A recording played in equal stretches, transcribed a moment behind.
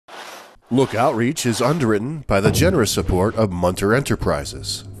Look Outreach is underwritten by the generous support of Munter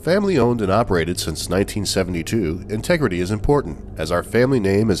Enterprises. Family owned and operated since 1972, integrity is important, as our family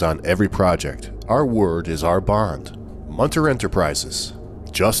name is on every project. Our word is our bond. Munter Enterprises.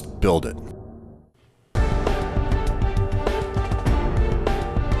 Just build it.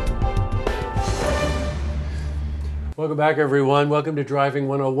 Welcome back, everyone. Welcome to Driving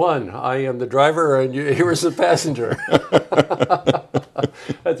 101. I am the driver, and here is the passenger.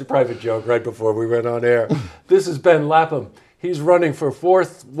 That's a private joke right before we went on air. This is Ben Lapham. He's running for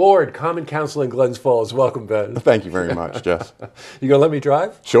 4th Ward Common Council in Glens Falls. Welcome, Ben. Thank you very much, Jess. You going to let me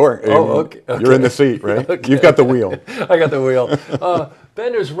drive? Sure. Oh, okay. You're in the seat, right? Okay. You've got the wheel. I got the wheel.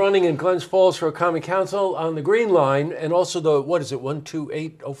 Ben is running in Glens Falls for a Common Council on the Green Line, and also the, what is it,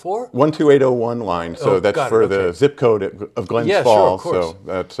 12804? 12801 line. So that's for the zip code of Glens Falls. Sure, of course. So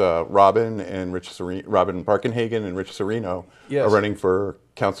that's Robin Barkenhagen and Rich Serino are running for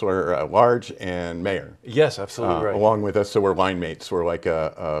councilor at large and mayor. Yes, absolutely right. Along with us, so we're line mates. We're like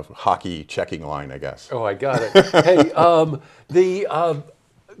a hockey checking line, I guess. Oh, I got it. Hey,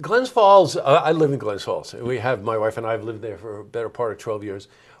 Glens Falls, I live in Glens Falls. My wife and I have lived there for a better part of 12 years.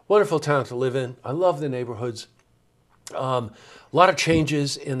 Wonderful town to live in. I love the neighborhoods. A lot of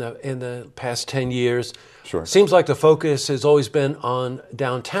changes in the past 10 years. Sure. Seems like the focus has always been on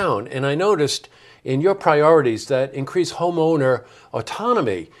downtown. And I noticed in your priorities that increase homeowner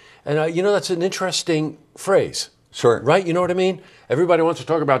autonomy. And that's an interesting phrase. Sure. Right? You know what I mean? Everybody wants to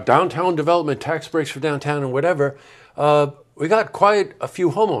talk about downtown development, tax breaks for downtown and whatever. We got quite a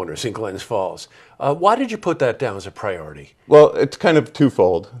few homeowners in Glens Falls. Why did you put that down as a priority? Well, it's kind of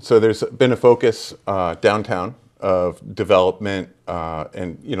twofold. So there's been a focus downtown of development,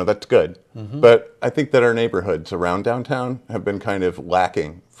 and that's good. Mm-hmm. But I think that our neighborhoods around downtown have been kind of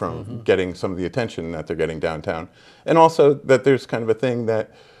lacking from getting some of the attention that they're getting downtown. And also that there's kind of a thing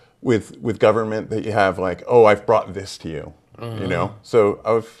that with government that you have like, oh, I've brought this to you, So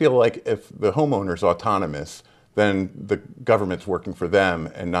I would feel like if the homeowner's autonomous, then the government's working for them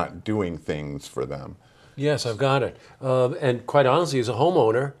and not doing things for them. Yes, I've got it. And quite honestly, as a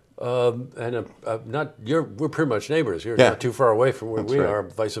homeowner, we're pretty much neighbors. You're not too far away from where we are,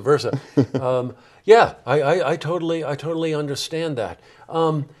 vice versa. I totally understand that.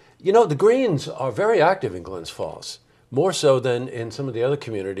 The Greens are very active in Glens Falls, more so than in some of the other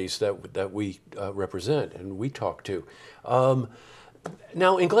communities that we represent and we talk to.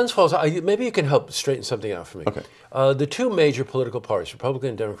 Now, in Glens Falls, maybe you can help straighten something out for me. Okay. The two major political parties, Republican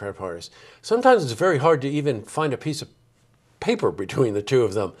and Democratic parties, sometimes it's very hard to even find a piece of paper between the two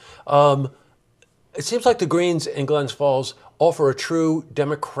of them. It seems like the Greens in Glens Falls offer a true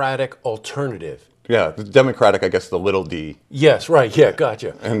Democratic alternative. Yeah, the Democratic, I guess, the little d. Yes, right, yeah,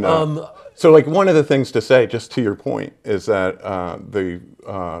 gotcha. And so, like, one of the things to say, just to your point, is that the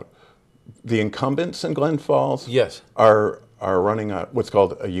incumbents in Glens Falls are running what's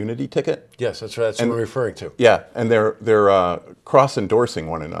called a unity ticket. Yes, that's right. That's what I'm referring to. Yeah, and they're cross-endorsing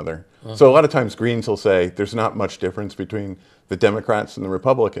one another. So a lot of times Greens will say there's not much difference between the Democrats and the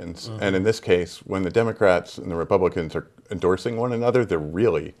Republicans. And in this case, when the Democrats and the Republicans are endorsing one another, there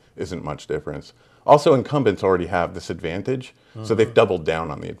really isn't much difference. Also, incumbents already have this advantage, so they've doubled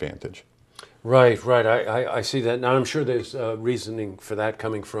down on the advantage. Right. I see that. Now, I'm sure there's reasoning for that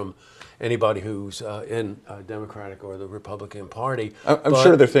coming from anybody who's in Democratic or the Republican Party. I'm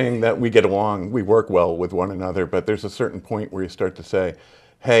sure they're saying that we get along, we work well with one another, but there's a certain point where you start to say,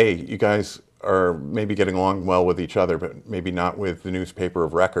 hey, you guys are maybe getting along well with each other, but maybe not with the newspaper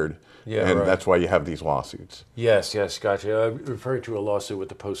of record. Yeah, and that's why you have these lawsuits. Yes, gotcha. I'm referring to a lawsuit with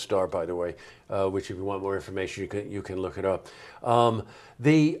the Post-Star, by the way, which if you want more information, you can look it up.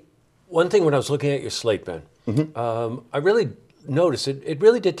 The one thing when I was looking at your slate, Ben, I really noticed it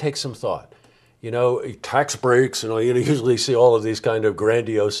really did take some thought. Tax breaks, you usually see all of these kind of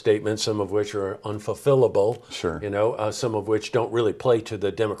grandiose statements, some of which are unfulfillable. Sure. Some of which don't really play to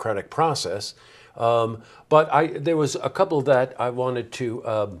the democratic process. But there was a couple that I wanted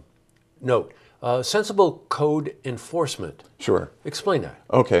to note. Sensible code enforcement. Sure. Explain that.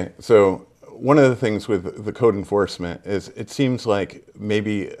 Okay. So one of the things with the code enforcement is it seems like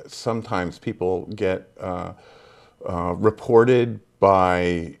maybe sometimes people get reported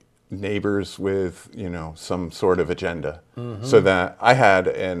by neighbors with, some sort of agenda. So that I had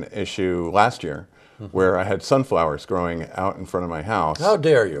an issue last year where I had sunflowers growing out in front of my house. How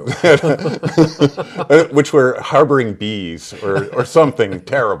dare you? Which were harboring bees or something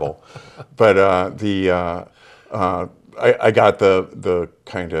terrible. But I got the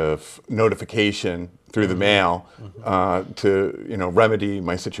kind of notification through the mail to remedy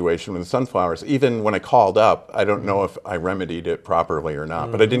my situation with the sunflowers. Even when I called up, I don't know if I remedied it properly or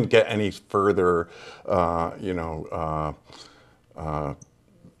not, but I didn't get any further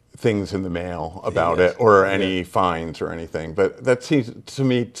things in the mail about it, or any fines or anything. But that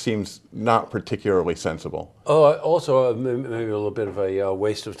seems not particularly sensible. Oh, also maybe a little bit of a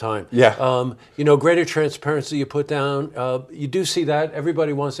waste of time. Yeah. Greater transparency you put down. You do see that.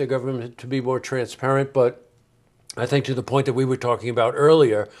 Everybody wants their government to be more transparent, but I think to the point that we were talking about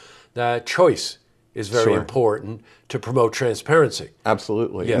earlier, that choice is very important to promote transparency.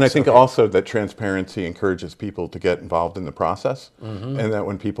 Absolutely. Yes, and I think also that transparency encourages people to get involved in the process, and that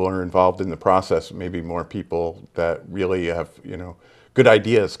when people are involved in the process, maybe more people that really have, good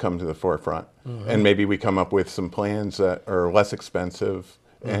ideas come to the forefront. And maybe we come up with some plans that are less expensive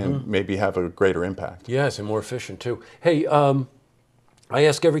and maybe have a greater impact. Yes, and more efficient too. Hey, I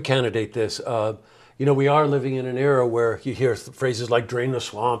ask every candidate this. We are living in an era where you hear phrases like drain the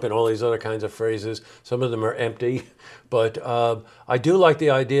swamp and all these other kinds of phrases. Some of them are empty. But I do like the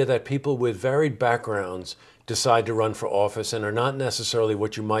idea that people with varied backgrounds decide to run for office and are not necessarily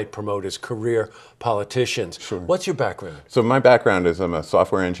what you might promote as career politicians. Sure. What's your background? So my background is I'm a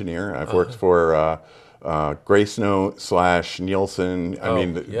software engineer. I've worked for Gracenote / Nielsen.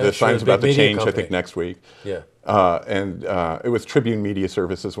 The sign's about to change, I think, next week. Yeah. And it was Tribune Media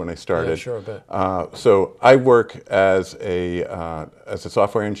Services when I started. Yeah, sure, I bet. So I work as a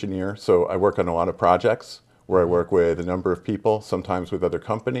software engineer. So I work on a lot of projects where I work with a number of people, sometimes with other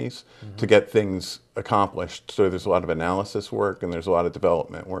companies, to get things accomplished. So there's a lot of analysis work and there's a lot of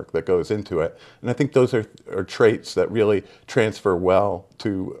development work that goes into it. And I think those are traits that really transfer well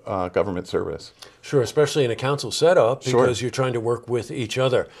to government service. Sure, especially in a council setup, because you're trying to work with each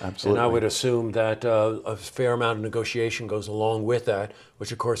other. Absolutely. And I would assume that a fair amount of negotiation goes along with that,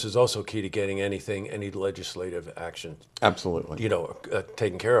 which of course is also key to getting any legislative action. Absolutely.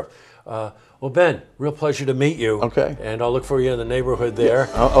 Taken care of. Well, Ben, real pleasure to meet you. Okay. And I'll look for you in the neighborhood there.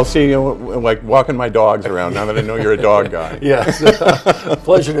 Yeah. I'll see you like walking my dogs around now that I know you're a dog guy. Yes.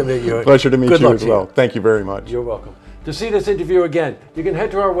 Pleasure to meet you. Pleasure to meet Good you luck as to well. Thank you very much. You're welcome. To see this interview again, you can head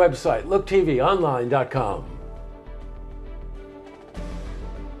to our website, looktvonline.com.